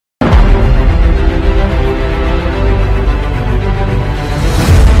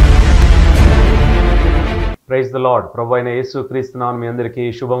Praise the lord. ప్రభు అయిన యేసుక్రీస్తు నామమున మీ అందరికీ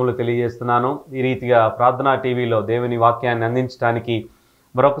శుభములు తెలియజేస్తున్నాను. ఈ రీతిగా ప్రార్థనా టీవీలో దేవుని వాక్యాన్ని అందించడానికి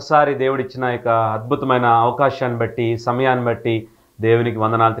మరొకసారి దేవుడిచ్చిన యొక్క అద్భుతమైన అవకాశాన్ని బట్టి, సమయాన్ని బట్టి దేవునికి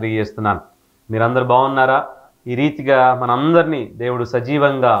వందనాలు తెలియజేస్తున్నాను. మీరందరూ బాగున్నారా? ఈ రీతిగా మనందరినీ దేవుడు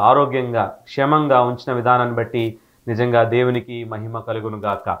సజీవంగా, ఆరోగ్యంగా, క్షేమంగా ఉంచిన విధానాన్ని బట్టి నిజంగా దేవునికి మహిమ కలుగును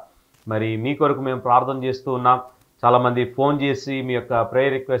గాక. మరి మీ కొరకు మేము ప్రార్థన చేస్తూ ఉన్నాం. చాలామంది ఫోన్ చేసి మీ యొక్క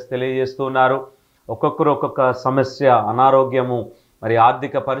ప్రేయర్ రిక్వెస్ట్ తెలియజేస్తూ ఉన్నారు. ఒక్కొక్కరు ఒక్కొక్క సమస్య, అనారోగ్యము, మరి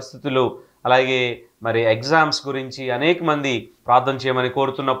ఆర్థిక పరిస్థితులు, అలాగే మరి ఎగ్జామ్స్ గురించి అనేక మంది ప్రార్థన చేయమని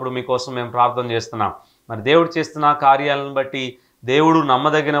కోరుతున్నప్పుడు మీకోసం మేము ప్రార్థన చేస్తున్నాం. మరి దేవుడు చేస్తున్న కార్యాలను బట్టి దేవుడు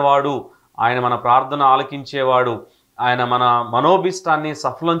నమ్మదగిన వాడు, ఆయన మన ప్రార్థన ఆలకించేవాడు, ఆయన మన మనోభిష్టాన్ని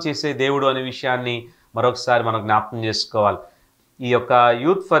సఫలం చేసే దేవుడు అనే విషయాన్ని మరొకసారి మనం జ్ఞాపకం చేసుకోవాలి. ఈ యొక్క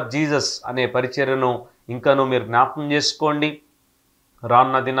యూత్ ఫర్ జీసస్ అనే పరిచర్యను ఇంకనూ మీరు జ్ఞాపకం చేసుకోండి.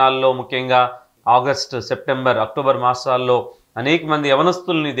 రానున్న దినాల్లో ముఖ్యంగా ఆగస్టు, సెప్టెంబర్, అక్టోబర్ మాసాల్లో అనేక మంది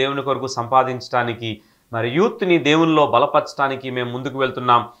యవనస్తుల్ని దేవుని కొరకు సంపాదించడానికి, మరి యూత్ని దేవునిలో బలపరచడానికి మేము ముందుకు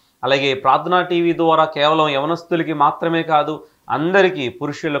వెళ్తున్నాం. అలాగే ప్రార్థనా టీవీ ద్వారా కేవలం యవనస్తులకి మాత్రమే కాదు, అందరికీ,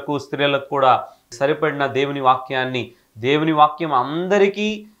 పురుషులకు, స్త్రీలకు కూడా సరిపడిన దేవుని వాక్యాన్ని, దేవుని వాక్యం అందరికీ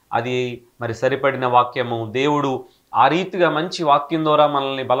అది మరి సరిపడిన వాక్యము. దేవుడు ఆ రీతిగా మంచి వాక్యం ద్వారా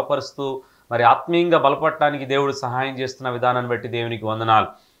మనల్ని బలపరుస్తూ మరి ఆత్మీయంగా బలపడటానికి దేవుడు సహాయం చేస్తున్న విధానాన్ని బట్టి దేవునికి వందనాలు.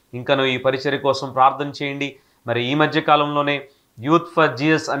 ఇంకను ఈ పరిచర్య కోసం ప్రార్థన చేయండి. మరి ఈ మధ్య కాలంలోనే యూత్ ఫర్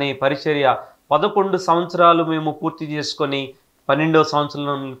జీసస్ అనే పరిచర్య 11 సంవత్సరాలు మేము పూర్తి చేసుకొని 12వ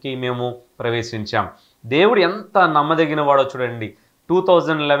సంవత్సరంలోకి మేము ప్రవేశించాం. దేవుడు ఎంత నమ్మదగిన వాడో చూడండి.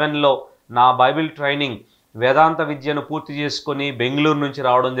 2011లో నా బైబిల్ ట్రైనింగ్, వేదాంత విద్యను పూర్తి చేసుకొని బెంగళూరు నుంచి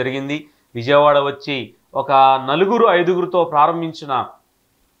రావడం జరిగింది. విజయవాడ వచ్చి ఒక 4-5గురితో ప్రారంభించిన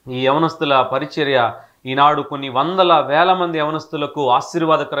ఈ యవనస్తుల పరిచర్య ఈనాడు కొన్ని వందల వేల మంది యవనస్తులకు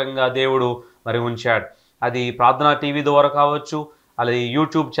ఆశీర్వాదకరంగా దేవుడు మరి ఉంచాడు. అది ప్రార్థనా టీవీ ద్వారా కావచ్చు, అది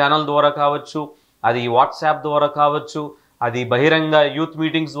యూట్యూబ్ ఛానల్ ద్వారా కావచ్చు, అది వాట్సాప్ ద్వారా కావచ్చు, అది బహిరంగ యూత్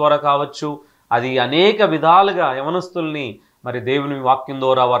మీటింగ్స్ ద్వారా కావచ్చు, అది అనేక విధాలుగా యవనస్తుల్ని మరి దేవుని వాక్యం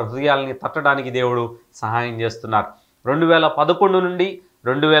ద్వారా వారి హృదయాలని తట్టడానికి దేవుడు సహాయం చేస్తున్నారు. 2011 నుండి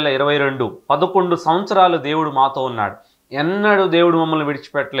 2022 11 సంవత్సరాలు దేవుడు మాతో ఉన్నాడు. ఎన్నడూ దేవుడు మమ్మల్ని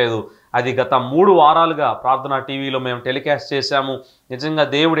విడిచిపెట్టలేదు. అది గత 3 వారాలుగా ప్రార్థనా టీవీలో మేము టెలికాస్ట్ చేశాము. నిజంగా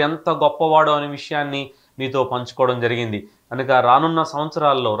దేవుడు ఎంత గొప్పవాడో అనే విషయాన్ని మీతో పంచుకోవడం జరిగింది. కనుక రానున్న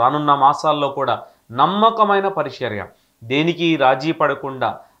సంవత్సరాల్లో, రానున్న మాసాల్లో కూడా నమ్మకమైన పరిచర్య, దేనికి రాజీ పడకుండా,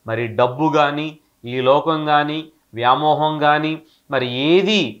 మరి డబ్బు కానీ, ఈ లోకం కానీ, వ్యామోహం కానీ, మరి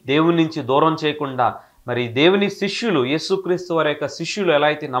ఏది దేవుని నుంచి దూరం చేయకుండా, మరి దేవుని శిష్యులు, యేసుక్రీస్తు వారి యొక్క శిష్యులు ఎలా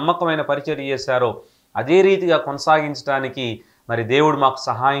అయితే నమ్మకమైన పరిచర్య చేశారో అదే రీతిగా కొనసాగించడానికి మరి దేవుడు మాకు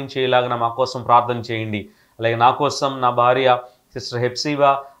సహాయం చేయలాగా మా కోసం ప్రార్థన చేయండి. అలాగే నా కోసం, నా భార్య సిస్టర్ హెప్సివా,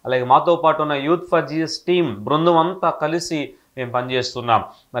 అలాగే మాతో పాటు ఉన్న యూత్ ఫర్ జీసస్ టీం బృందం అంతా కలిసి మేము పనిచేస్తున్నాం.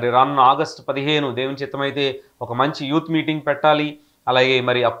 మరి రానున్న ఆగస్టు 15 దేవుని చిత్తమైతే ఒక మంచి యూత్ మీటింగ్ పెట్టాలి. అలాగే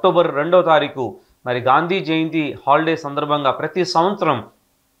మరి అక్టోబర్ 2వ తారీఖు మరి గాంధీ జయంతి హాలిడే సందర్భంగా ప్రతి సంవత్సరం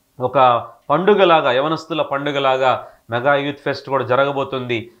ఒక పండుగలాగా, యవనస్తుల పండుగలాగా మెగా యూత్ ఫెస్ట్ కూడా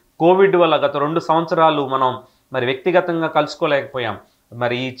జరగబోతుంది. కోవిడ్ వల్ల గత 2 సంవత్సరాలు మనం మరి వ్యక్తిగతంగా కలుసుకోలేకపోయాం.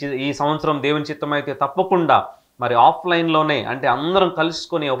 మరి ఈ సంవత్సరం దేవుని చిత్తమైతే తప్పకుండా మరి ఆఫ్లైన్లోనే, అంటే అందరం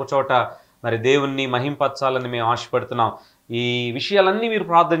కలుసుకొని ఒక చోట మరి దేవుణ్ణి మహింపరచాలని మేము ఆశపడుతున్నాం. ఈ విషయాలన్నీ మీరు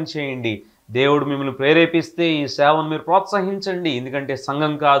ప్రార్థన చేయండి. దేవుడు మిమ్మల్ని ప్రేరేపిస్తే ఈ సేవను మీరు ప్రోత్సహించండి. ఎందుకంటే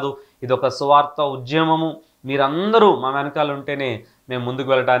సంఘం కాదు, ఇది ఒక సువార్త ఉద్యమము. మీరందరూ మా వెనకాల ఉంటేనే మేము ముందుకు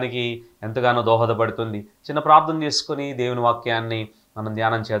వెళ్ళడానికి ఎంతగానో దోహదపడుతుంది. చిన్న ప్రార్థన చేసుకొని దేవుని వాక్యాన్ని మనం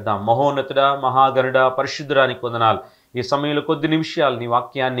ధ్యానం చేద్దాం. మహోన్నతుడా, మహాగరుడా, పరిశుద్ధుడానికి వందనాలు. ఈ సమయంలో కొద్ది నిమిషాలు నీ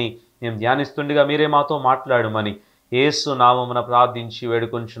వాక్యాన్ని మేము ధ్యానిస్తుండగా మీరే మాతో మాట్లాడమని యేసు నామమున ప్రార్థించి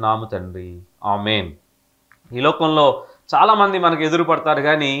వేడుకొంచున్నాము తండ్రి, ఆమేన్. ఈ లోకంలో చాలామంది మనకు ఎదురు పడతారు,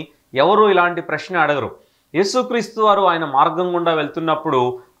 కానీ ఎవరు ఇలాంటి ప్రశ్న అడగరు. యేసుక్రీస్తు వారు ఆయన మార్గం గుండా వెళ్తున్నప్పుడు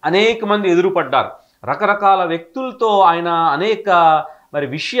అనేక మంది ఎదురుపడ్డారు. రకరకాల వ్యక్తులతో ఆయన అనేక మరి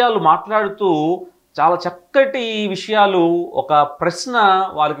విషయాలు మాట్లాడుతూ చాలా చక్కటి విషయాలు, ఒక ప్రశ్న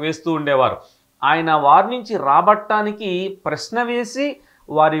వాళ్ళకి వేస్తూ ఉండేవారు. ఆయన వారి నుంచి రాబట్టడానికి ప్రశ్న వేసి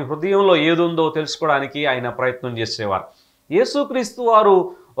వారి హృదయంలో ఏదుందో తెలుసుకోవడానికి ఆయన ప్రయత్నం చేసేవారు. యేసుక్రీస్తు వారు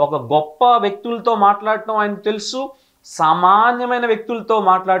ఒక గొప్ప వ్యక్తులతో మాట్లాడటం ఆయనకు తెలుసు, సామాన్యమైన వ్యక్తులతో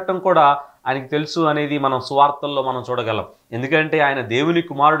మాట్లాడటం కూడా ఆయనకు తెలుసు అనేది మనం సువార్తల్లో మనం చూడగలం. ఎందుకంటే ఆయన దేవుని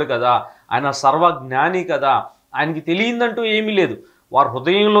కుమారుడు కదా, ఆయన సర్వజ్ఞాని కదా, ఆయనకి తెలియదంటూ ఏమీ లేదు. వారి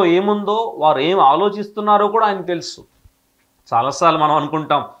హృదయంలో ఏముందో, వారు ఏం ఆలోచిస్తున్నారో కూడా ఆయనకు తెలుసు. చాలాసార్లు మనం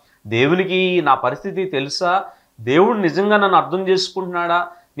అనుకుంటాం, దేవునికి నా పరిస్థితి తెలుసా, దేవుడు నిజంగా నన్ను అర్థం చేసుకుంటున్నాడా,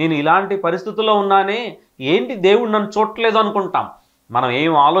 నేను ఇలాంటి పరిస్థితుల్లో ఉన్నానే, ఏంటి దేవుడు నన్ను చూడట్లేదు అనుకుంటాం. మనం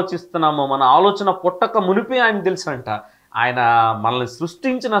ఏం ఆలోచిస్తున్నామో మన ఆలోచన పుట్టక మునిపే ఆయన తెలుసంట. ఆయన మనల్ని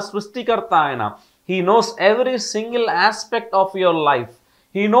సృష్టించిన సృష్టికర్త ఆయన. He knows every single aspect of your life.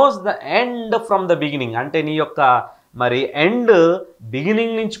 He knows the end from the beginning. అంటే నీ యొక్క మరి ఎండ్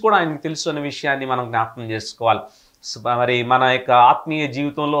బిగినింగ్ నుంచి కూడా ఆయనకు తెలుసు అనే విషయాన్ని మనం జ్ఞాపకం చేసుకోవాలి. మరి మన యొక్క ఆత్మీయ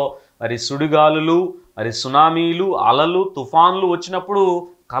జీవితంలో మరి సుడిగాలులు, మరి సునామీలు, అలలు, తుఫాన్లు వచ్చినప్పుడు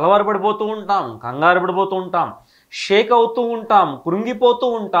కలవరపడిపోతూ ఉంటాం, కంగారు పడిపోతూ ఉంటాం, షేక్ అవుతూ ఉంటాం, కృంగిపోతూ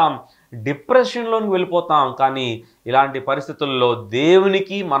ఉంటాం, డిప్రెషన్లోకి వెళ్ళిపోతాం. కానీ ఇలాంటి పరిస్థితుల్లో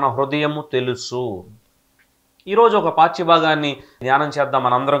దేవునికి మన హృదయము తెలుసు. ఈరోజు ఒక పాఠ్యభాగాన్ని ధ్యానం చేద్దాం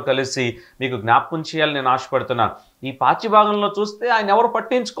మనందరం కలిసి. మీకు జ్ఞాపకం చేయాలని నేను ఆశపడుతున్నాను. ఈ పాఠ్యభాగంలో చూస్తే ఆయన ఎవరు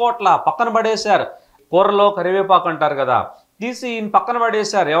పట్టించుకోవట్లా, పక్కన పడేశారు. కూరలో కరివేపాకు అంటారు కదా, తీసి ఈయన పక్కన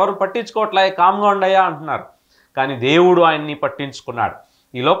పడేశారు. ఎవరు పట్టించుకోవట్లే, కామ్గా ఉండయా అంటున్నారు. కానీ దేవుడు ఆయన్ని పట్టించుకున్నాడు.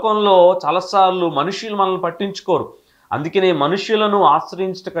 ఈ లోకంలో చాలాసార్లు మనుషులు మనల్ని పట్టించుకోరు. అందుకనే మనుషులను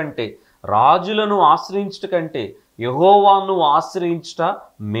ఆశ్రయించట కంటే, రాజులను ఆశ్రయించట కంటే యెహోవాను ఆశ్రయించట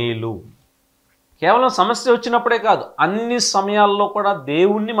మేలు. కేవలం సమస్య వచ్చినప్పుడే కాదు, అన్ని సమయాల్లో కూడా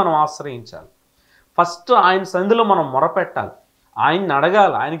దేవుణ్ణి మనం ఆశ్రయించాలి. ఫస్ట్ ఆయన సన్నిధిలో మనం మొరపెట్టాలి, ఆయన్ని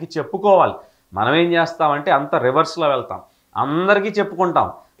అడగాలి, ఆయనకి చెప్పుకోవాలి. మనం ఏం చేస్తామంటే అంత రివర్స్లో వెళ్తాం. అందరికీ చెప్పుకుంటాం,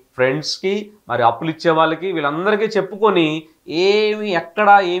 ఫ్రెండ్స్కి, మరి అప్పులు ఇచ్చే వాళ్ళకి, వీళ్ళందరికీ చెప్పుకొని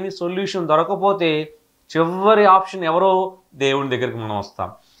ఎక్కడా ఏమి సొల్యూషన్ దొరకపోతే చివరి ఆప్షన్ ఎవరో దేవుని దగ్గరికి మనం వస్తాం.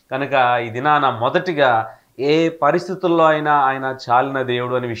 కనుక ఈ దినాన మొదటిగా ఏ పరిస్థితుల్లో అయినా ఆయన చాలిన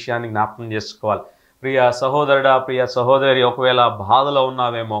దేవుడు అనే విషయాన్ని జ్ఞాపకం చేసుకోవాలి. ప్రియ సహోదరుడా, ప్రియ సహోదరి, ఒకవేళ బాధలో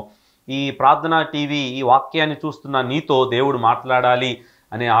ఉన్నావేమో, ఈ ప్రార్థనా టీవీ ఈ వాక్యాన్ని చూస్తున్న నీతో దేవుడు మాట్లాడాలి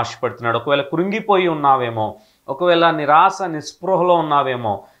అని ఆశపడుతున్నాడు. ఒకవేళ కృంగిపోయి ఉన్నావేమో, ఒకవేళ నిరాశ నిస్పృహలో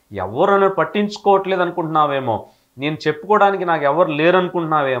ఉన్నావేమో, ఎవరు పట్టించుకోవట్లేదు అనుకుంటున్నావేమో, నేను చెప్పుకోవడానికి నాకు ఎవరు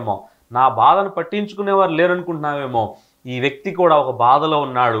లేరనుకుంటున్నావేమో, నా బాధను పట్టించుకునేవారు లేరనుకుంటున్నావేమో, ఈ వ్యక్తి కూడా ఒక బాధలో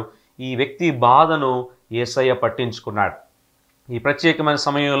ఉన్నాడు. ఈ వ్యక్తి బాధను యేసయ్య పట్టించుకున్నాడు. ఈ ప్రత్యేకమైన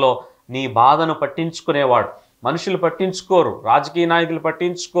సమయంలో నీ బాధను పట్టించుకునేవాడు. మనుషులు పట్టించుకోరు, రాజకీయ నాయకులు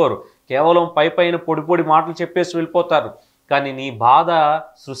పట్టించుకోరు, కేవలం పైపైన పొడి పొడి మాటలు చెప్పేసి వెళ్ళిపోతారు. కానీ నీ బాధ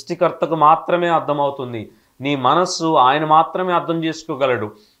సృష్టికర్తకు మాత్రమే అర్థమవుతుంది. నీ మనస్సు ఆయన మాత్రమే అర్థం చేసుకోగలడు.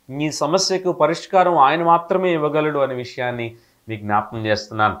 నీ సమస్యకు పరిష్కారం ఆయన మాత్రమే ఇవ్వగలడు అనే విషయాన్ని మీకు జ్ఞాపకం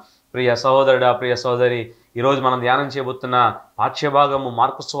చేస్తున్నాను. ప్రియ సహోదరుడా, ప్రియ సహోదరి, ఈరోజు మనం ధ్యానం చేయబోతున్న పాఠ్యభాగము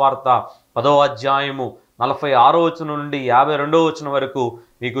మార్కు సువార్త 10వ అధ్యాయము 46వ వచనం నుండి 52వ వచనం వరకు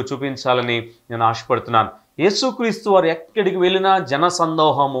మీకు చూపించాలని నేను ఆశపడుతున్నాను. యేసుక్రీస్తు వారు ఎక్కడికి వెళ్ళినా జన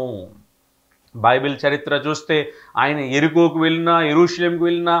సందోహము. బైబిల్ చరిత్ర చూస్తే ఆయన ఎరికోకు వెళ్ళినా, యెరూషలేంకి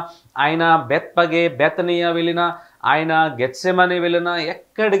వెళ్ళినా, ఆయన బెత్పగే బెతనియా వెళ్ళినా, ఆయన గెత్సెమనే వెళ్ళినా,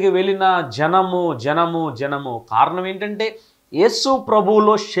 ఎక్కడికి వెళ్ళినా జనము జనము జనము. కారణం ఏంటంటే యేసు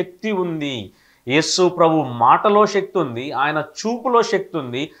ప్రభువులో శక్తి ఉంది, యేసు ప్రభు మాటలో శక్తి ఉంది, ఆయన చూపులో శక్తి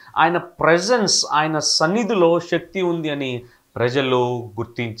ఉంది, ఆయన ప్రెజెన్స్, ఆయన సన్నిధిలో శక్తి ఉంది అని ప్రజలు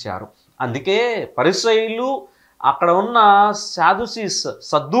గుర్తించారు. అందుకే పరిసయ్యులు, అక్కడ ఉన్న సాదుసీస్,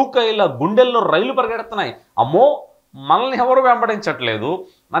 సద్దూకైల గుండెల్లో రైలు పరిగెడుతున్నాయి. అమ్మో, మనల్ని ఎవరు వెంబడించట్లేదు,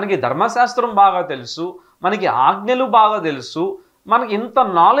 మనకి ధర్మశాస్త్రం బాగా తెలుసు, మనకి ఆజ్ఞలు బాగా తెలుసు, మనకి ఇంత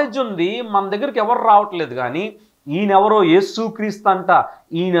నాలెడ్జ్ ఉంది, మన దగ్గరికి ఎవరు రావట్లేదు. కానీ ఈయనెవరో యేసుక్రీస్తు అంట,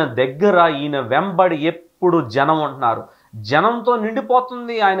 ఈయన దగ్గర, ఈయన వెంబడి ఎప్పుడు జనం ఉంటున్నారు. జనంతో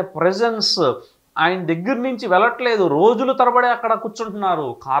నిండిపోతుంది ఆయన ప్రెజెన్స్. ఆయన దగ్గర నుంచి వెళ్ళట్లేదు, రోజులు తరబడి అక్కడ కూర్చుంటున్నారు.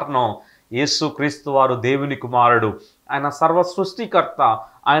 కారణం యేసుక్రీస్తు వారు దేవుని కుమారుడు, ఆయన సర్వ సృష్టికర్త,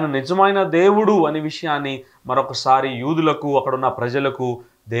 ఆయన నిజమైన దేవుడు అనే విషయాన్ని మరొకసారి యూదులకు, అక్కడున్న ప్రజలకు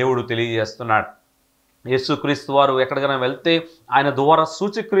దేవుడు తెలియజేస్తున్నాడు. యేసుక్రీస్తు వారు ఎక్కడికైనా వెళ్తే ఆయన ద్వారా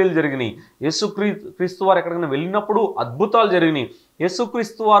సూచక్రియలు జరిగినాయి. యేసుక్రీస్తు వారు ఎక్కడికైనా వెళ్ళినప్పుడు అద్భుతాలు జరిగినాయి.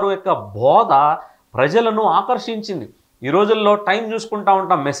 యేసుక్రీస్తు వారు యొక్క బోధ ప్రజలను ఆకర్షించింది. ఈ రోజుల్లో టైం చూసుకుంటా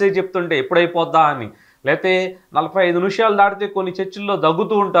ఉంటాం, మెసేజ్ చెప్తుంటే ఎప్పుడైపోద్దా అని. లేకపోతే 45 నిమిషాలు దాటితే కొన్ని చర్చిల్లో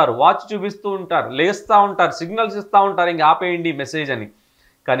దగ్గుతూ ఉంటారు, వాచ్ చూపిస్తూ ఉంటారు, లేస్తూ ఉంటారు, సిగ్నల్స్ ఇస్తూ ఉంటారు, ఇంక ఆపేయండి మెసేజ్ అని.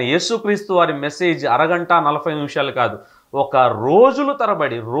 కానీ యేసుక్రీస్తు వారి మెసేజ్ అరగంట 40 నిమిషాలు కాదు, ఒక రోజులు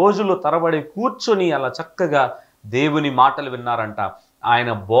తరబడి కూర్చొని అలా చక్కగా దేవుని మాటలు విన్నారంట.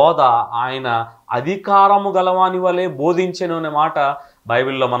 ఆయన బోధ, ఆయన అధికారము గలవాని వలె బోధించెను అనే మాట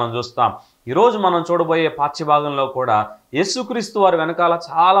బైబిల్లో మనం చూస్తాం. ఈరోజు మనం చూడబోయే పాఠ్యభాగంలో కూడా యేసుక్రీస్తు వారి వెనకాల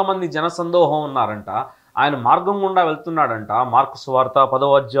చాలామంది జనసందోహం ఉన్నారంట. ఆయన మార్గం గుండా వెళ్తున్నాడంట. మార్కు సువార్త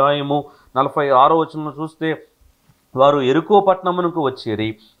 10వ అధ్యాయము 46వ వచనం చూస్తే, వారు యెరికో పట్టణమునకు వచ్చిరి.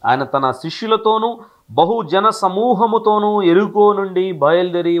 ఆయన తన శిష్యులతోనూ బహుజన సమూహముతోనూ యెరికో నుండి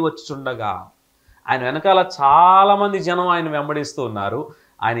బయలుదేరి వచ్చుచుండగా, ఆయన వెనకాల చాలామంది జనం ఆయన వెంబడిస్తూ ఉన్నారు.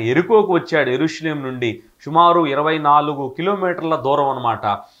 ఆయన యెరికోకు వచ్చాడు. యెరూషలేం నుండి సుమారు 24 కిలోమీటర్ల దూరం అన్నమాట.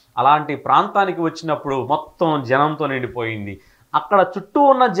 అలాంటి ప్రాంతానికి వచ్చినప్పుడు మొత్తం జనంతో నిండిపోయింది. అక్కడ చుట్టూ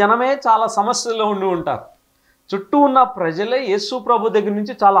ఉన్న జనమే చాలా సమస్యల్లో ఉండి ఉంటారు. చుట్టూ ఉన్న ప్రజలే యేసు ప్రభు దగ్గర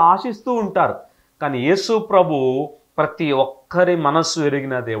నుంచి చాలా ఆశిస్తూ ఉంటారు. కానీ యేసు ప్రభు ప్రతి ఒక్కరి మనస్సు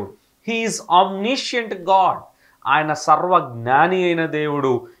ఎరిగిన దేవుడు. He's omniscient God. ఆయన సర్వజ్ఞాని అయిన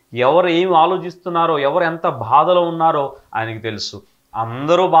దేవుడు. ఎవరు ఏమి ఆలోచిస్తున్నారో, ఎవరు ఎంత బాధలో ఉన్నారో ఆయనకి తెలుసు.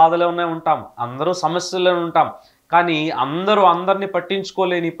 అందరూ బాధలోనే ఉంటాం, అందరూ సమస్యల్లోనే ఉంటాం. కానీ అందరూ అందరినీ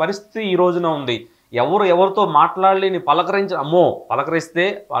పట్టించుకోలేని పరిస్థితి ఈ రోజున ఉంది. ఎవరితో మాట్లాడలేని, పలకరిస్తే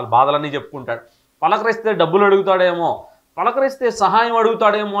వాళ్ళ బాధలన్నీ చెప్పుకుంటాడు. పలకరిస్తే డబ్బులు అడుగుతాడేమో, పలకరిస్తే సహాయం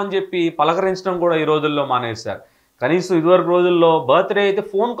అడుగుతాడేమో అని చెప్పి పలకరించడం కూడా ఈ రోజుల్లో మానేశారు. కనీసం ఇదివరకు రోజుల్లో బర్త్డే అయితే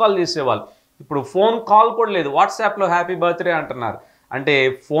ఫోన్ కాల్ చేసేవాళ్ళు. ఇప్పుడు ఫోన్ కాల్ కూడా లేదు, వాట్సాప్లో హ్యాపీ బర్త్డే అంటున్నారు. అంటే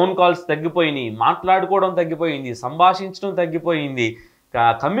ఫోన్ కాల్స్ తగ్గిపోయినాయి, మాట్లాడుకోవడం తగ్గిపోయింది, సంభాషించడం తగ్గిపోయింది,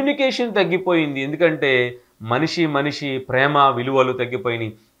 కమ్యూనికేషన్ తగ్గిపోయింది. ఎందుకంటే మనిషి ప్రేమ విలువలు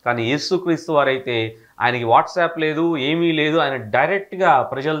తగ్గిపోయినాయి. కానీ యేసుక్రీస్తు వారైతే ఆయనకి వాట్సాప్ లేదు, ఏమీ లేదు. ఆయన డైరెక్ట్గా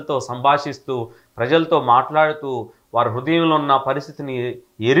ప్రజలతో సంభాషిస్తూ, ప్రజలతో మాట్లాడుతూ, వారి హృదయంలో ఉన్న పరిస్థితిని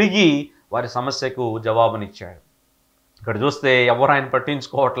ఎరిగి వారి సమస్యకు జవాబునిచ్చాడు. ఇక్కడ చూస్తే ఎవరు ఆయన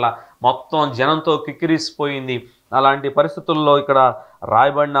పట్టించుకోవట్లా, మొత్తం జనంతో కిక్కిరిసిపోయింది. అలాంటి పరిస్థితుల్లో ఇక్కడ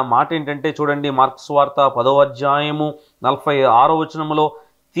రాయబడిన మాట ఏంటంటే చూడండి, మార్కు సువార్త 10వ అధ్యాయము 46వ వచనములో,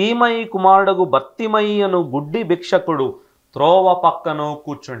 తీమయి కుమారుడగు బర్తిమయి అను గుడ్డి భిక్షకుడు త్రోవ పక్కను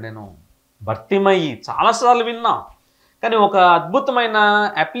కూర్చుండెను. బర్తిమయి చాలాసార్లు విన్నాం, కానీ ఒక అద్భుతమైన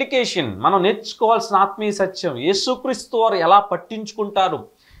అప్లికేషన్ మనం నేర్చుకోవాల్సిన ఆత్మీయ సత్యం, యేసుక్రీస్తు వారు ఎలా పట్టించుకుంటారు.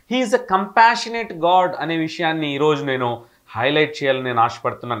 హీఈస్ ఎ కంపాషనేట్ గాడ్ అనే విషయాన్ని ఈరోజు నేను హైలైట్ చేయాలని నేను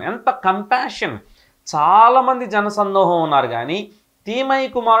ఆశపడుతున్నాను. ఎంత కంపాషన్. చాలామంది జనసందోహం ఉన్నారు, కానీ తీమయి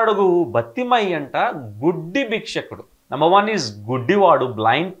కుమారుడు బర్తిమయి అంట గుడ్డి భిక్షకుడు. నెంబర్ 1 ఈజ్ గుడ్డివాడు,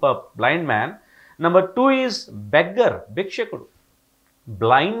 blind man. Number 2 is beggar, భిక్షకుడు.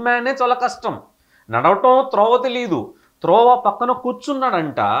 Blind మ్యానే చాలా కష్టం, నడవటం త్రోవ తెలియదు, త్రోవ పక్కన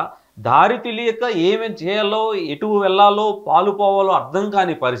కూర్చున్నాడంట. దారి తెలియక ఏమి చేయాలో, ఎటు వెళ్ళాలో, పాలు పోవాలో అర్థం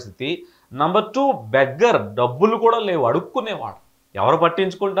కాని పరిస్థితి. నెంబర్ 2 బెగ్గర్, డబ్బులు కూడా లేవు, అడుక్కునేవాడు. ఎవరు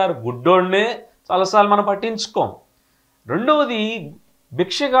పట్టించుకుంటారు? గుడ్డోడ్నే చాలాసార్లు మనం పట్టించుకోం. రెండవది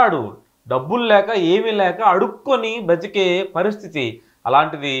భిక్షగాడు, డబ్బులు లేక ఏమీ లేక అడుక్కొని బతికే పరిస్థితి.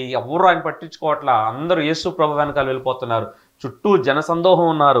 అలాంటిది ఎవరు ఆయన పట్టించుకోవట్లా, అందరూ యేసు ప్రభు వెనకాల వెళ్ళిపోతున్నారు. చుట్టూ జనసందోహం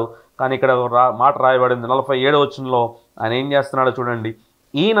ఉన్నారు. కానీ ఇక్కడ మాట రాయబడింది 47వ వచనంలో, ఆయన ఏం చేస్తున్నాడో చూడండి.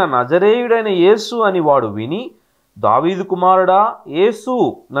 ఈయన నజరేయుడైన యేసు అని వాడు విని, దావీదు కుమారుడా యేసు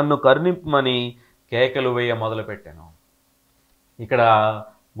నన్ను కరుణింపమని కేకలు వేయ మొదలుపెట్టాను. ఇక్కడ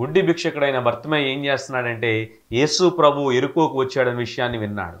గుడ్డి భిక్షకుడైన బర్తిమయి ఏం చేస్తున్నాడంటే, యేసు ప్రభు ఎరుకోకు వచ్చాడనే విషయాన్ని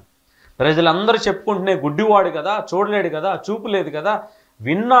విన్నాడు. ప్రజలందరూ చెప్పుకుంటూనే గుడ్డివాడు కదా, చూడలేడు కదా, చూపు లేదు కదా,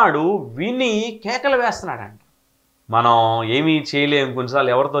 విన్నాడు. విని కేకలు వేస్తున్నాడంట. మనం ఏమీ చేయలేం,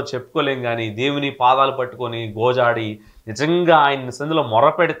 కొన్నిసార్లు ఎవరితో చెప్పుకోలేం, కానీ దేవుని పాదాలు పట్టుకొని గోజాడి నిజంగా ఆయన సన్నిధిలో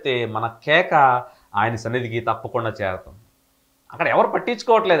మొరపెడితే మన కేక ఆయన సన్నిధికి తప్పకుండా చేరతాం. అక్కడ ఎవరు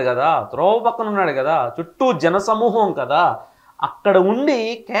పట్టించుకోవట్లేదు కదా, త్రోవ పక్కన ఉన్నాడు కదా, చుట్టూ జనసమూహం కదా, అక్కడ ఉండి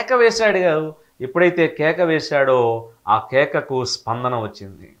కేక వేశాడు కదా. ఎప్పుడైతే కేక వేశాడో ఆ కేకకు స్పందన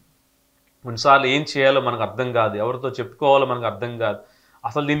వచ్చింది. కొన్నిసార్లు ఏం చేయాలో మనకు అర్థం కాదు, ఎవరితో చెప్పుకోవాలో మనకు అర్థం కాదు,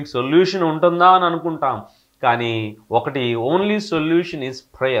 అసలు దీనికి సొల్యూషన్ ఉంటుందా అని అనుకుంటాం. కానీ ఒకటి, only solution is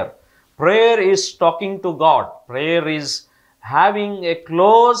prayer. Prayer is talking to God. Prayer is having a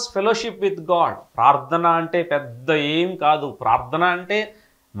close fellowship with God. ప్రార్థన అంటే పెద్ద ఏం కాదు. ప్రార్థన అంటే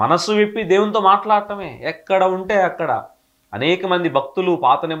మనసు విప్పి దేవునితో మాట్లాడటమే. ఎక్కడ ఉంటే అక్కడ. అనేక మంది భక్తులు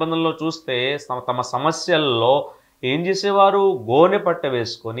పాత నిబంధనలో చూస్తే తమ సమస్యల్లో ఏం చేసేవారు? గోనె పట్ట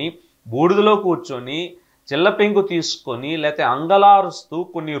వేసుకొని, బూడిదలో కూర్చొని, చిల్ల పెంకు తీసుకొని, లేకపోతే అంగలారుస్తూ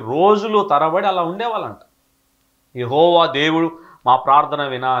కొన్ని రోజులు తరబడి అలా ఉండేవాళ్ళంట. యెహోవా దేవుడు మా ప్రార్థన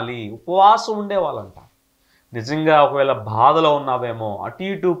వినాలి, ఉపవాసం ఉండేవాళ్ళంట. నిజంగా ఒకవేళ బాధలో ఉన్నావేమో అటు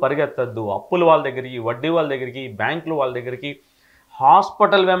ఇటు పరిగెత్తద్దు. అప్పుల వాళ్ళ దగ్గరికి, వడ్డీ వాళ్ళ దగ్గరికి, బ్యాంకులు వాళ్ళ దగ్గరికి,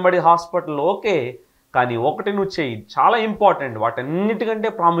 హాస్పిటల్ వెంబడి హాస్పిటల్ ఓకే, కానీ ఒకటి నువ్వు చెయ్యి, చాలా ఇంపార్టెంట్, వాటన్నిటికంటే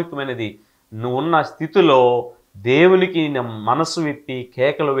ప్రాముఖ్యమైనది, నువ్వు ఉన్న స్థితిలో దేవునికి మనసు విప్పి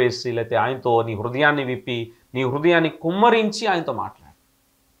కేకలు వేసి, లేకపోతే ఆయనతో నీ హృదయాన్ని విప్పి, నీ హృదయాన్ని కుమ్మరించి ఆయనతో మాట్లాడు.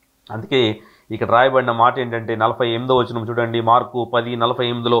 అందుకే ఇక్కడ రాయబడిన మాట ఏంటంటే 48వ వచనం చూడండి, మార్కు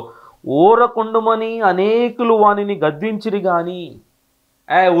 10:48లో, ఊరకుండుమని అనేకులు వానిని గద్దించిరి గాని.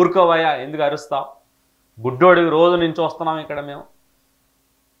 ఊరుకోవయ్యా, ఎందుకు అరుస్తావు? గుడ్డోడివి, రోజు నుంచి వస్తున్నాం ఇక్కడ మేము,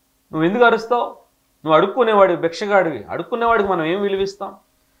 నువ్వు ఎందుకు అరుస్తావు? నువ్వు అడుక్కునేవాడివి, భిక్షగాడివి. అడుక్కునేవాడికి మనం ఏం విలువిస్తాం?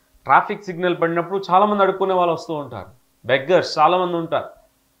 ట్రాఫిక్ సిగ్నల్ పడినప్పుడు చాలామంది అడుక్కునే వాళ్ళు వస్తూ ఉంటారు. బెగ్గర్స్ చాలామంది ఉంటారు.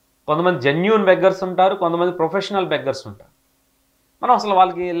 కొంతమంది జెన్యూన్ బెగ్గర్స్ ఉంటారు, కొంతమంది ప్రొఫెషనల్ బెగ్గర్స్ ఉంటారు. మనం అసలు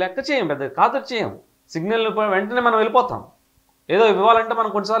వాళ్ళకి లెక్క చేయం, పెద్ద ఖాతరు చేయం. సిగ్నల్ వెంటనే మనం వెళ్ళిపోతాం. ఏదో ఇవ్వాలంటే మనం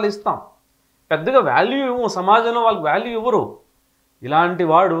కొన్నిసార్లు ఇస్తాం, పెద్దగా వాల్యూ ఇవ్వము. సమాజంలో వాళ్ళకి వాల్యూ ఇవ్వరు. ఇలాంటి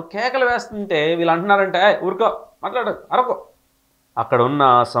వాడు కేకలు వేస్తుంటే వీళ్ళు అంటున్నారంటే ఊరుకో, మాట్లాడు, అరకో. అక్కడున్న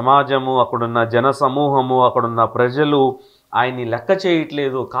సమాజము, అక్కడున్న జన సమూహము, అక్కడున్న ప్రజలు ఆయన్ని లెక్క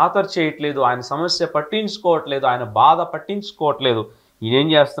చేయట్లేదు, ఖాతరు చేయట్లేదు, ఆయన సమస్య పట్టించుకోవట్లేదు, ఆయన బాధ పట్టించుకోవట్లేదు. ఈయనేం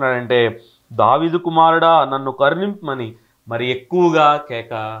చేస్తున్నాడంటే, దావీదు కుమారుడా నన్ను కరుణింపమని మరి ఎక్కువగా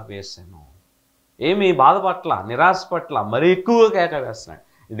కేక వేశాను. ఏమి బాధ పట్ల, నిరాశ పట్ల మరి ఎక్కువగా కేక వేస్తున్నాడు.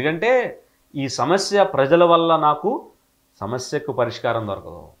 ఎందుకంటే ఈ సమస్య ప్రజల వల్ల నాకు సమస్యకు పరిష్కారం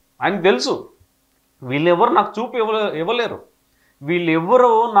దొరకదు. ఆయనకు తెలుసు వీళ్ళెవరు నాకు చూపు ఇవ్వలేరు, వీళ్ళెవ్వరూ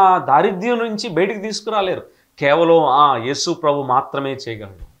నా దారిద్ర్యం నుంచి బయటికి తీసుకురాలేరు, కేవలం యేసు ప్రభు మాత్రమే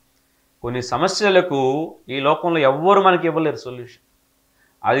చేయగలడు. కొన్ని సమస్యలకు ఈ లోకంలో ఎవ్వరు మనకి ఇవ్వలేరు సొల్యూషన్.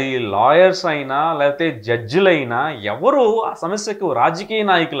 అది లాయర్స్ అయినా లేకపోతే జడ్జిలైనా ఎవరు ఆ సమస్యకు, రాజకీయ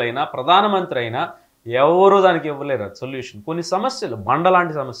నాయకులైనా ప్రధానమంత్రి అయినా ఎవరు దానికి ఇవ్వలేరు సొల్యూషన్. కొన్ని సమస్యలు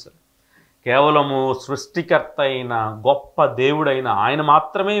బండలాంటి సమస్యలు కేవలము సృష్టికర్త అయిన గొప్ప దేవుడైన ఆయన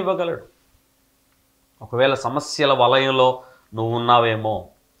మాత్రమే ఇవ్వగలడు. ఒకవేళ సమస్యల వలయంలో నువ్వు ఉన్నావేమో,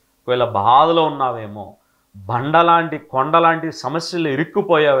 ఒకవేళ బాధలో ఉన్నావేమో, బండలాంటి కొండలాంటి సమస్యలు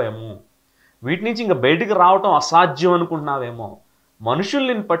ఇరుక్కుపోయావేమో, వీటి నుంచి ఇంకా బయటికి రావటం అసాధ్యం అనుకుంటున్నావేమో, మనుషులు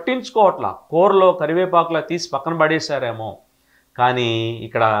నిన్ను పట్టించుకోవట్లా, కూరలో కరివేపాకులా తీసి పక్కన పడేశారేమో, కానీ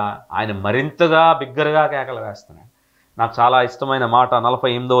ఇక్కడ ఆయన మరింతగా బిగ్గరగా కేకలు వేస్తున్నాడు. నాకు చాలా ఇష్టమైన మాట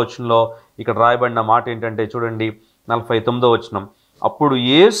 48వ వచనంలో ఇక్కడ రాయబడిన మాట ఏంటంటే చూడండి, 49వ వచనం, అప్పుడు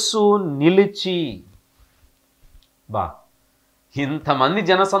యేసు నిలిచి. ఇంతమంది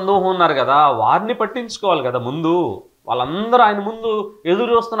జనసందోహం ఉన్నారు కదా, వారిని పట్టించుకోవాలి కదా ముందు. వాళ్ళందరూ ఆయన ముందు ఎదురు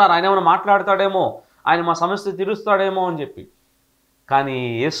చూస్తున్నారు, ఆయన ఏమైనా మాట్లాడతాడేమో, ఆయన మా సమస్య తీరుస్తాడేమో అని చెప్పి. కానీ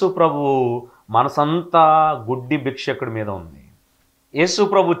యేసు ప్రభు మనసంతా గుడ్డి భిక్షకుడి మీద ఉంది. యేసు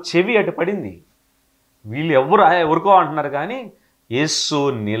ప్రభు చెవి అటు పడింది. వీళ్ళు ఎవరుకో అంటున్నారు, కానీ యేసు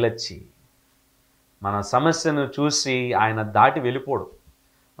నిలచి మన సమస్యను చూసి ఆయన దాటి వెళ్ళిపోడు.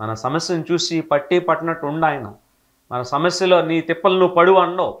 మన సమస్యను చూసి పట్టినట్టు ఉండ ఆయన. మన సమస్యలో నీ తిప్పలు నువ్వు పడు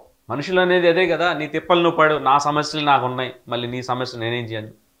అండవు. మనుషులు అనేది అదే కదా, నీ తిప్పలు నువ్వు పడు, నా సమస్యలు నాకు ఉన్నాయి, మళ్ళీ నీ సమస్యలు నేనేం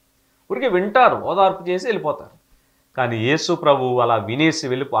చేయను. ఊరికే వింటారు, ఓదార్పు చేసి వెళ్ళిపోతారు. కానీ యేసు ప్రభు అలా వినేసి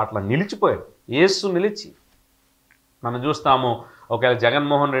అట్లా నిలిచిపోయాడు. యేసు నిలిచి. మనం చూస్తాము, ఒకవేళ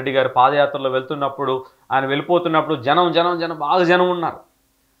జగన్మోహన్ రెడ్డి గారు పాదయాత్రలో వెళ్తున్నప్పుడు, ఆయన వెళ్ళిపోతున్నప్పుడు జనం బాగా జనం ఉన్నారు.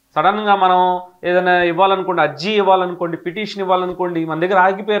 సడన్గా మనం ఏదైనా ఇవ్వాలనుకోండి, అర్జీ ఇవ్వాలనుకోండి, పిటిషన్ ఇవ్వాలనుకోండి, మన దగ్గర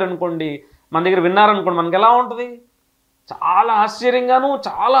ఆగిపోయారు అనుకోండి, మన దగ్గర విన్నారనుకోండి, మనకి ఎలా ఉంటుంది? చాలా ఆశ్చర్యంగాను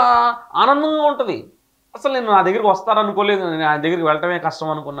చాలా ఆనందంగా ఉంటుంది. అసలు నేను నా దగ్గరికి వస్తారనుకోలేదు, నేను ఆయన దగ్గరికి వెళ్ళటమే కష్టం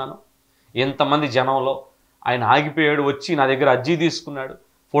అనుకున్నాను. ఎంతమంది జనంలో ఆయన ఆగిపోయాడు, వచ్చి నా దగ్గర అర్జీ తీసుకున్నాడు,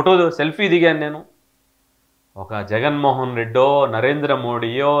 ఫోటో సెల్ఫీ దిగాను నేను. ఒక జగన్మోహన్ రెడ్డో, నరేంద్ర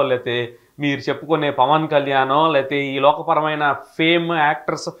మోడీయో, లేకపోతే మీరు చెప్పుకునే పవన్ కళ్యాణో, లేకపోతే ఈ లోకపరమైన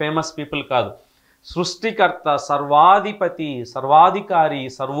యాక్టర్స్, ఫేమస్ పీపుల్ కాదు. సృష్టికర్త, సర్వాధిపతి, సర్వాధికారి,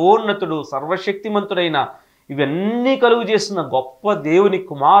 సర్వోన్నతుడు, సర్వశక్తిమంతుడైన, ఇవన్నీ కలుగు చేసిన గొప్ప దేవుని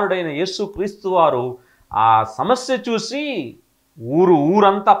కుమారుడైన యేసు క్రీస్తు వారు ఆ సమస్య చూసి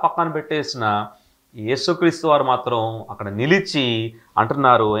ఊరంతా పక్కన పెట్టేసిన యేసుక్రీస్తు వారు మాత్రం అక్కడ నిలిచి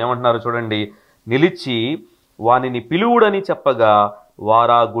అంటున్నారు. ఏమంటున్నారు చూడండి, నిలిచి వానిని పిలువుడని చెప్పగా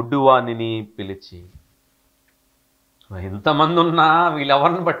వారా గుడ్డివాణిని పిలిచి. ఎంతమంది ఉన్నా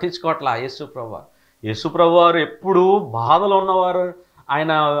వీళ్ళెవరిని పట్టించుకోవట్లా యేసుప్రభు వారు ఎప్పుడు బాధలో ఉన్నవారు.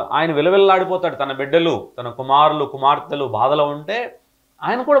 ఆయన విలవిల్లాడిపోతాడు. తన బిడ్డలు, తన కుమారులు, కుమార్తెలు బాధలో ఉంటే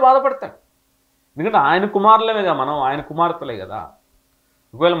ఆయన కూడా బాధపడతాడు. ఎందుకంటే ఆయన కుమారులమేగా మనం, ఆయన కుమార్తెలే కదా.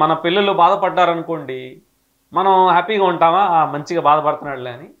 ఒకవేళ మన పిల్లలు బాధపడ్డారనుకోండి, మనం హ్యాపీగా ఉంటామా? మంచిగా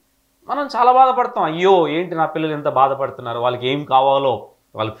బాధపడుతున్నాడులే అని. మనం చాలా బాధపడతాం. అయ్యో ఏంటి నా పిల్లలు ఎంత బాధపడుతున్నారు, వాళ్ళకి ఏం కావాలో,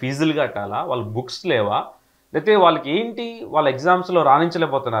 వాళ్ళకి ఫీజులు కట్టాలా, వాళ్ళ బుక్స్ లేవా, లేకపోతే వాళ్ళకి ఏంటి, వాళ్ళ ఎగ్జామ్స్లో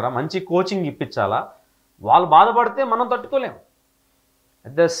రాణించలేకపోతున్నారా, మంచి కోచింగ్ ఇప్పించాలా, వాళ్ళు బాధపడితే మనం తట్టుకోలేం.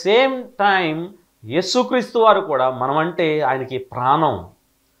 అట్ ద సేమ్ టైం యేసుక్రీస్తు వారు కూడా మనమంటే ఆయనకి ప్రాణం.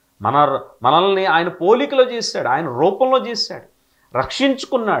 మనల్ని ఆయన పోలికలో చేశాడు, ఆయన రూపంలో చేశాడు,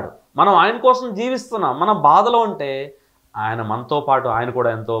 రక్షించుకున్నాడు. మనం ఆయన కోసం జీవిస్తున్నాం. మనం బాధలో ఉంటే ఆయన మనతో పాటు ఆయన కూడా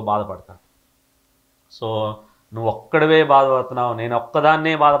ఎంతో బాధపడతాడు. సో నువ్వు ఒక్కడివే బాధపడుతున్నావు, నేను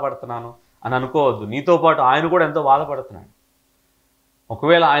ఒక్కదాన్నే బాధపడుతున్నాను అని అనుకోవద్దు. నీతో పాటు ఆయన కూడా ఎంతో బాధపడుతున్నాడు.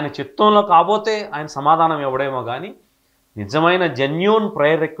 ఒకవేళ ఆయన చిత్తంలో కాబోతే ఆయన సమాధానం ఇవ్వడేమో, కానీ నిజమైన జెన్యూన్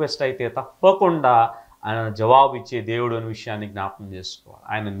ప్రేయర్ రిక్వెస్ట్ అయితే తప్పకుండా ఆయన జవాబు ఇచ్చే దేవుడు అనే విషయాన్ని జ్ఞాపకం చేసుకోవాలి.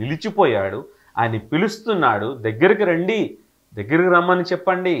 ఆయన నిలిచిపోయాడు, ఆయన పిలుస్తున్నాడు, దగ్గరికి రండి, దగ్గరికి రమ్మని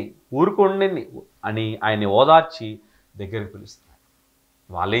చెప్పండి, ఊరుకోండి అని ఆయన్ని ఓదార్చి దగ్గరికి పిలుస్తున్నాడు.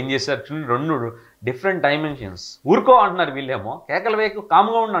 వాళ్ళు ఏం చేశారు చూడండి, 2 డిఫరెంట్ డైమెన్షన్స్. ఊరుకో అంటున్నారు వీళ్ళేమో, కేకలు వేయకు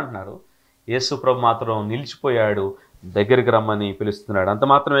కాముగా ఉండి అంటున్నారు. యేసు ప్రభు మాత్రం నిలిచిపోయాడు, దగ్గరికి రమ్మని పిలుస్తున్నాడు. అంత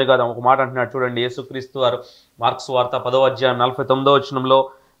మాత్రమే కాదు, ఒక మాట అంటున్నాడు చూడండి. యేసుక్రీస్తు వారు మార్క్స్ వార్త 10వ అధ్యాయం 49వ వచనంలో,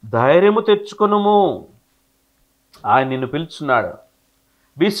 ధైర్యము తెచ్చుకొనుము, ఆయన నిన్ను పిలుచున్నాడు.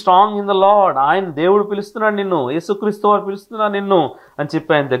 Be strong in the lord. ఆయన దేవుడు పిలుస్తున్నాడు నిన్ను, యేసుక్రీస్తు వారు పిలుస్తున్నాడు నిన్ను అని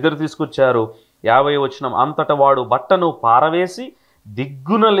చెప్పి ఆయన దగ్గర తీసుకొచ్చారు. 50వ వచనం, అంతటా వాడు బట్టను పారవేసి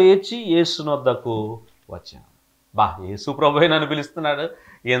దిగ్గున లేచి యేసునొద్దకు వచ్చాను. యేసు ప్రభువే నన్ను పిలుస్తున్నాడు.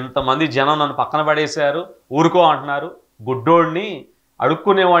 ఎంతమంది జనం నన్ను పక్కన పడేశారు, ఊరుకో అంటున్నారు, గుడ్డోడిని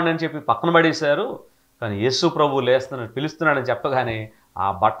అడుక్కునేవాడిని అని చెప్పి పక్కన పడేశారు. కానీ యేసు ప్రభు లేస్తున్నాడు, పిలుస్తున్నాడని చెప్పగానే ఆ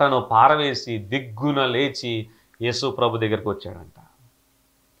బట్టను పారవేసి దిగ్గున లేచి యేసు ప్రభు దగ్గరికి వచ్చాడంట.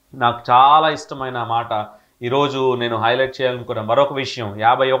 నాకు చాలా ఇష్టమైన మాట ఈరోజు నేను హైలైట్ చేయాలనుకున్న మరొక విషయం,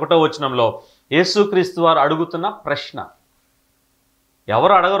 51వ వచనంలో యేసుక్రీస్తు వారు అడుగుతున్న ప్రశ్న.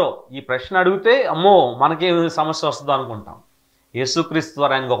 ఎవరు అడగరో ఈ ప్రశ్న అడిగితే అమ్మో మనకేం సమస్య వస్తుందో అనుకుంటాం. యేసుక్రీస్తు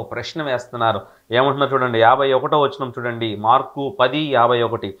వారు ఆయనకు ఒక ప్రశ్న వేస్తున్నారు. ఏమంటున్నారు చూడండి, 51వ వచనం చూడండి, మార్కు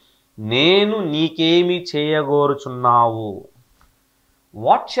 10:51, నేను నీకేమి చేయగోరుచున్నావు?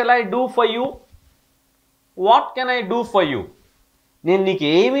 What shall I do for you? What can I do for you? నేను నీకు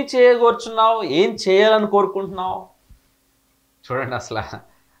ఏమి చేయగోరుచున్నావు, ఏం చేయాలని కోరుకుంటున్నావు? చూడండి, అసలు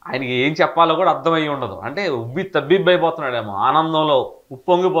ఆయనకి ఏం చెప్పాలో కూడా అర్థమయ్యి ఉండదు. అంటే తబ్బిబ్బైపోతున్నాడేమో, ఆనందంలో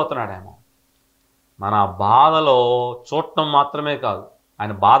ఉప్పొంగిపోతున్నాడేమో. మన బాధలో చూడటం మాత్రమే కాదు,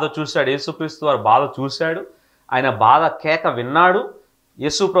 ఆయన బాధ చూశాడు. యేసుక్రీస్తు వారు బాధ చూశాడు, ఆయన బాధ కేక విన్నాడు.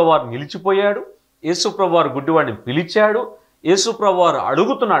 యేసుప్రభు వారు నిలిచిపోయాడు, యేసుప్రభు వారు గుడ్డివాడిని పిలిచాడు, యేసుప్రభు వారు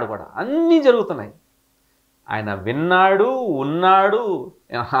అడుగుతున్నాడు కూడా. అన్నీ జరుగుతున్నాయి. ఆయన విన్నాడు, ఉన్నాడు.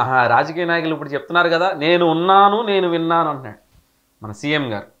 రాజకీయ నాయకులు ఇప్పుడు చెప్తున్నారు కదా, నేను ఉన్నాను, నేను విన్నాను అంటున్నాడు మన సీఎం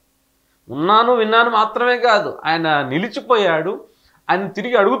గారు. ఉన్నాను, విన్నాను మాత్రమే కాదు, ఆయన నిలిచిపోయాడు. ఆయన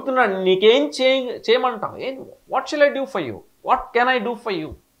తిరిగి అడుగుతున్నాడు, నీకేం చేయమంటావు? What shall I do for you? What can I do for you?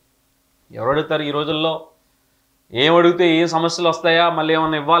 ఎవరు అడుగుతారు ఈ రోజుల్లో? ఏం అడిగితే ఏం సమస్యలు వస్తాయా, మళ్ళీ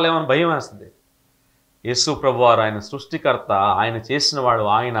ఏమన్నా ఇవ్వాలేమని భయం వేస్తుంది. యేసు ప్రభువారు ఆయన సృష్టికర్త, ఆయన చేసిన వాడు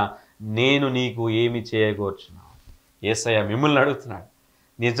ఆయన. నేను నీకు ఏమి చేయగోర్చున్నావు? యేసయ్య మిమ్మల్ని అడుగుతున్నాడు.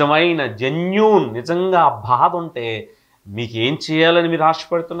 నిజమైన జెన్యూన్, నిజంగా బాధ ఉంటే మీకు ఏం చేయాలని మీరు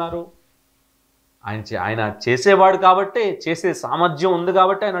ఆశపడుతున్నారు? ఆయన చేసేవాడు కాబట్టి, చేసే సామర్థ్యం ఉంది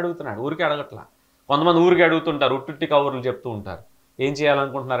కాబట్టి ఆయన అడుగుతున్నాడు, ఊరికే అడగట్లా. కొంతమంది ఊరికే అడుగుతుంటారు, ఉట్టుట్టి కవర్లు చెప్తూ ఉంటారు. ఏం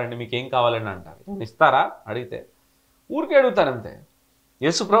చేయాలనుకుంటున్నారండి, మీకు ఏం కావాలని అంటారు. ఇస్తారా అడిగితే? ఊరికే అడుగుతారంతే.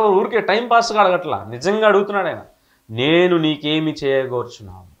 యేసు ప్రభు ఊరికే టైం పాస్గా అడగట్లా, నిజంగా అడుగుతున్నాడు ఆయన. నేను నీకేమి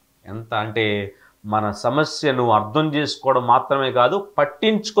చేయగోర్చున్నావు? ఎంత అంటే మన సమస్యను అర్థం చేసుకోవడం మాత్రమే కాదు,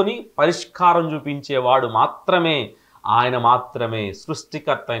 పట్టించుకొని పరిష్కారం చూపించేవాడు మాత్రమే ఆయన, మాత్రమే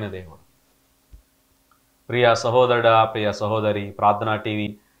సృష్టికర్త అయిన దేవుడు. ప్రియ సహోదరుడా, ప్రియ సహోదరి, ప్రార్థనా టీవీ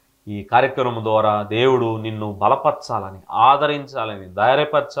ఈ కార్యక్రమం ద్వారా దేవుడు నిన్ను బలపరచాలని, ఆదరించాలని,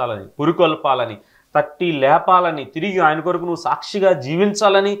 ధైర్యపరచాలని, పురికొల్పాలని, తట్టి లేపాలని, తిరిగి ఆయన కొరకు నువ్వు సాక్షిగా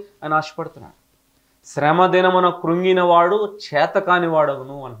జీవించాలని ఆయన ఆశపడుతున్నాడు. శ్రమ దినమున కృంగిన వాడు చేతకాని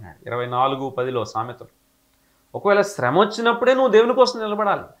వాడగును అంటున్నాడు 24:10 సామెతలు. ఒకవేళ శ్రమ వచ్చినప్పుడే నువ్వు దేవుని కోసం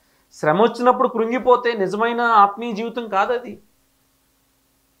నిలబడాలి. శ్రమ వచ్చినప్పుడు కృంగిపోతే నిజమైన ఆత్మీయ జీవితం కాదది.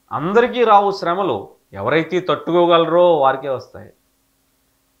 అందరికీ రావు శ్రమలు. ఎవరైతే తట్టుకోగలరో వారికే వస్తాయి.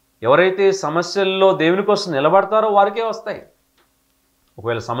 ఎవరైతే సమస్యల్లో దేవుని కోసం నిలబడతారో వారికే వస్తాయి.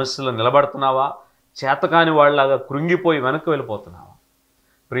 ఒకవేళ సమస్యల్లో నిలబడుతున్నావా, చేతకాని వాళ్ళలాగా కృంగిపోయి వెనక్కి వెళ్ళిపోతున్నావా?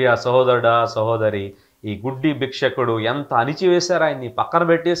 ప్రియ సహోదరుడా, సహోదరి, ఈ గుడ్డి భిక్షకుడు ఎంత అణిచివేశారు ఆయన్ని, పక్కన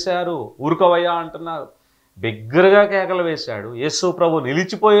పెట్టేశారు. ఊరుకోవయ్యా అంటున్నారు. బిగ్గరగా కేకలు వేశాడు. యేసు ప్రభు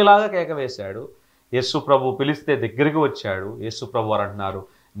నిలిచిపోయేలాగా కేక వేశాడు. యేసు ప్రభు పిలిస్తే దగ్గరికి వచ్చాడు. యేసు ప్రభు వారు అంటున్నారు,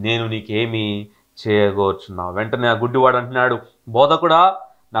 నేను నీకేమీ చేయగోర్చున్నావు? వెంటనే ఆ గుడ్డివాడు అంటున్నాడు, బోధకుడా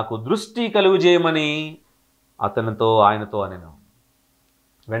నాకు దృష్టి కలుగు చేయమని ఆయనతో అనేను.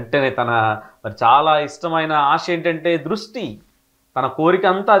 వెంటనే మరి చాలా ఇష్టమైన ఆశ ఏంటంటే దృష్టి. తన కోరిక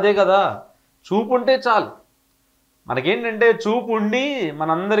అంతా అదే కదా, చూపు ఉంటే చాలు. మనకేంటంటే చూపు ఉండి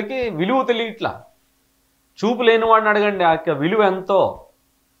మనందరికీ విలువ తెలియట్లా. చూపు లేని వాడిని అడగండి ఆ యొక్క విలువ ఎంతో.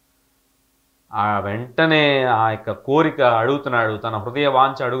 వెంటనే ఆ యొక్క కోరిక అడుగుతున్నాడు, తన హృదయ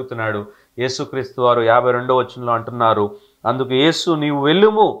వాంఛ అడుగుతున్నాడు. యేసుక్రీస్తు వారు 52వ వచనంలో అంటున్నారు, అందుకు యేసు, నీవు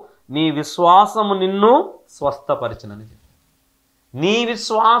వెళ్ళుము, నీ విశ్వాసము నిన్ను స్వస్థపరిచినని చెప్పి. నీ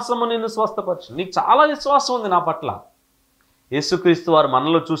విశ్వాసము నిన్ను స్వస్థపరచు. నీకు చాలా విశ్వాసం ఉంది నా పట్ల. యేసుక్రీస్తు వారు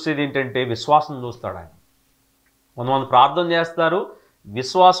మనలో చూసేది ఏంటంటే విశ్వాసం చూస్తాడు ఆయన. కొంతమంది ప్రార్థన చేస్తారు,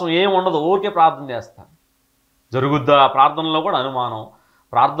 విశ్వాసం ఏం ఉండదు, ఊరికే ప్రార్థన చేస్తారు. జరుగుద్దా? ప్రార్థనలో కూడా అనుమానం,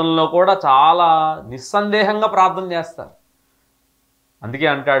 ప్రార్థనలో కూడా చాలా నిస్సందేహంగా ప్రార్థన చేస్తారు. అందుకే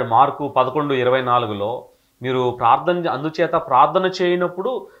అంటాడు మార్కు 11:24లో, మీరు అందుచేత ప్రార్థన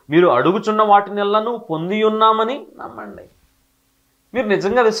చేయనప్పుడు మీరు అడుగుచున్న వాటినెల్లను పొంది ఉన్నామని నమ్మండి. మీరు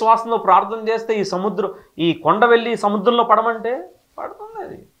నిజంగా విశ్వాసంలో ప్రార్థన చేస్తే ఈ కొండ వెళ్ళి సముద్రంలో పడమంటే పడుతుంది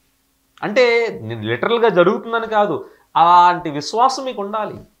అది. అంటే లిటరల్గా జరుగుతుందని కాదు, అలాంటి విశ్వాసం మీకు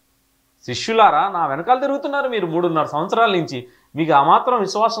ఉండాలి. శిష్యులారా, నా వెనకాల తిరుగుతున్నారు మీరు 3.5 సంవత్సరాల నుంచి, మీకు ఆ మాత్రం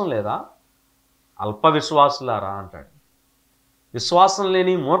విశ్వాసం లేదా? అల్ప విశ్వాసులారా అంటాడు. విశ్వాసం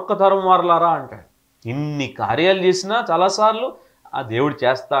లేని మూర్ఖతరం వారులారా అంటాడు. ఇన్ని కార్యాలు చేసినా చాలాసార్లు ఆ దేవుడు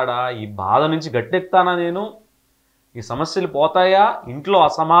చేస్తాడా? ఈ బాధ నుంచి గట్టెక్కుతానా? నేను ఈ సమస్యలు పోతాయా? ఇంట్లో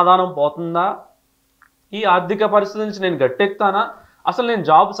అసమాధానం పోతుందా? ఈ ఆర్థిక పరిస్థితి నుంచి నేను గట్టెక్కుతానా? అసలు నేను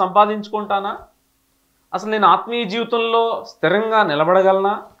జాబ్ సంపాదించుకుంటానా? అసలు నేను ఆత్మీయ జీవితంలో స్థిరంగా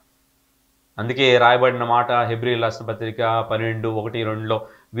నిలబడగలనా? అందుకే రాయబడిన మాట హెబ్రీయుల రాసిన పత్రిక 12:1-2లో,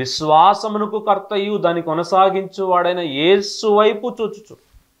 విశ్వాసమునకు కర్తయు దాన్ని కొనసాగించు వాడైన యేసు వైపు చూచుచు.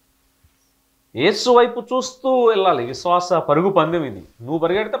 యేసు వైపు చూస్తూ వెళ్ళాలి. విశ్వాస పరుగు పందెం ఇది. నువ్వు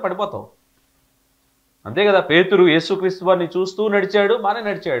పరిగెడితే పడిపోతావు. అంతే కదా. పేతురు యేసుక్రీస్తు వారిని చూస్తూ నడిచాడు, బాగానే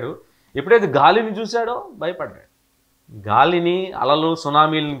నడిచాడు. ఎప్పుడైతే గాలిని చూశాడో భయపడ్డాడు. గాలిని, అలలు,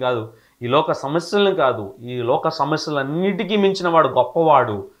 సునామీలను కాదు, ఈ లోక సమస్యలను కాదు, ఈ లోక సమస్యలన్నిటికీ మించిన వాడు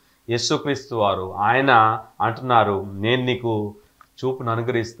గొప్పవాడు యేసుక్రీస్తు వారు. ఆయన అంటున్నారు, నేను నీకు చూపును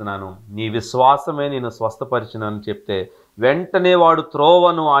అనుగ్రహిస్తున్నాను, నీ విశ్వాసమే నేను స్వస్థపరిచినని చెప్తే వెంటనే వాడు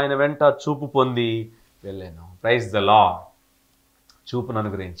త్రోవను ఆయన వెంట చూపు పొంది వెళ్ళాను. Praise the lord. చూపును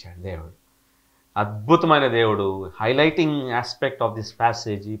అనుగ్రహించాడు దేవుడు. అద్భుతమైన దేవుడు. Highlighting aspect of this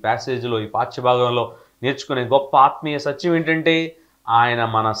passage. ఈ ప్యాసేజ్లో, ఈ పాఠ్యభాగంలో నేర్చుకునే గొప్ప ఆత్మీయ సత్యం ఏంటంటే, ఆయన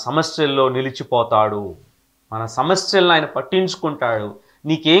మన సమస్యల్లో నిలిచిపోతాడు. మన సమస్యలను ఆయన పట్టించుకుంటాడు.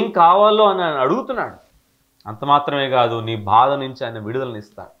 నీకేం కావాలో అని ఆయన అడుగుతున్నాడు. అంత మాత్రమే కాదు, నీ బాధ నుంచి ఆయన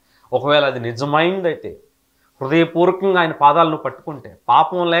విడుదలనిస్తాడు. ఒకవేళ అది నిజమైందైతే, హృదయపూర్వకంగా ఆయన పాదాలను పట్టుకుంటే,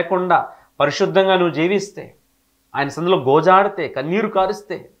 పాపం లేకుండా పరిశుద్ధంగా నువ్వు జీవిస్తే, ఆయన సందులో గోజాడితే, కన్నీరు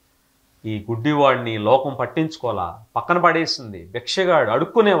కారిస్తే, ఈ గుడ్డివాడిని లోకం పట్టించుకోవాలా, పక్కన పడేసింది, భిక్షగాడు,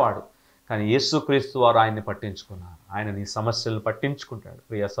 అడుక్కునేవాడు. కానీ యేసుక్రీస్తు వారు ఆయన్ని పట్టించుకున్నారు. ఆయన నీ సమస్యలను పట్టించుకుంటాడు.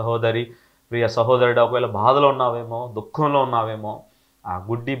 ప్రియ సహోదరి, ప్రియ సహోదరుడు, ఒకవేళ బాధలో ఉన్నావేమో, దుఃఖంలో ఉన్నావేమో, ఆ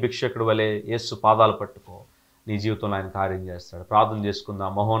గుడ్డి భిక్షకుడు వలె యేసు పాదాలు పట్టుకో. నీ జీవితంలో ఆయన కార్యం చేస్తాడు. ప్రార్థన చేసుకుందాం.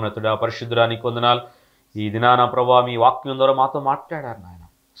 మహోన్నతుడా, పరిశుద్ధుడా, నీకు వందనాలు. ఈ దినాన ప్రభువా, మీ వాక్యం ద్వారా మాతో మాట్లాడారు నాయన.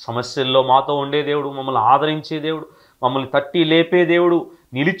 సమస్యల్లో మాతో ఉండే దేవుడు, మమ్మల్ని ఆదరించే దేవుడు, మమ్మల్ని తట్టి లేపే దేవుడు,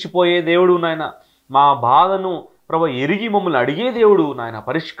 నిలిచిపోయే దేవుడు నాయన. మా బాధను ప్రభు ఎరిగి మమ్మల్ని అడిగే దేవుడు నాయన,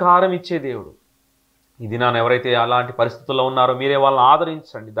 పరిష్కారం ఇచ్చే దేవుడు. ఈ దినాన ఎవరైతే అలాంటి పరిస్థితుల్లో ఉన్నారో మీరే వాళ్ళని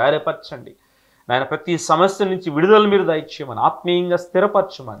ఆదరించండి, ధైర్యపరచండి నాయన. ప్రతి సమస్య నుంచి విడుదల మీరు దయచేయమని, ఆత్మీయంగా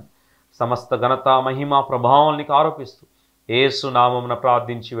స్థిరపరచమని, సమస్త ఘనత, మహిమ, ప్రభావం నీకు ఆరోపిస్తూ యేసు నామమున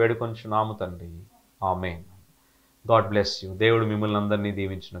ప్రార్థించి వేడుకొంచున్నాము తండ్రి. ఆమేన్. God bless you. దేవుడు మిమ్మల్ని అందరినీ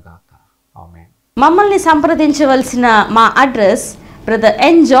దీవించును గాక. ఆమేన్. మమ్మల్ని సంప్రదించవలసిన మా address brother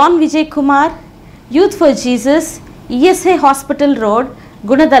N John Vijay Kumar, youth for Jesus, ESI hospital road,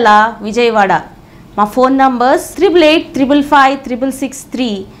 Gunadala, Vijayawada. మా ఫోన్ నంబర్స్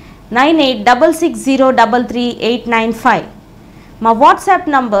 88555663, 9866033895. మా WhatsApp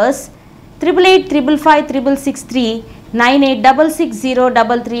numbers 88555663,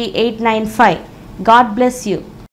 9866033895. God bless you.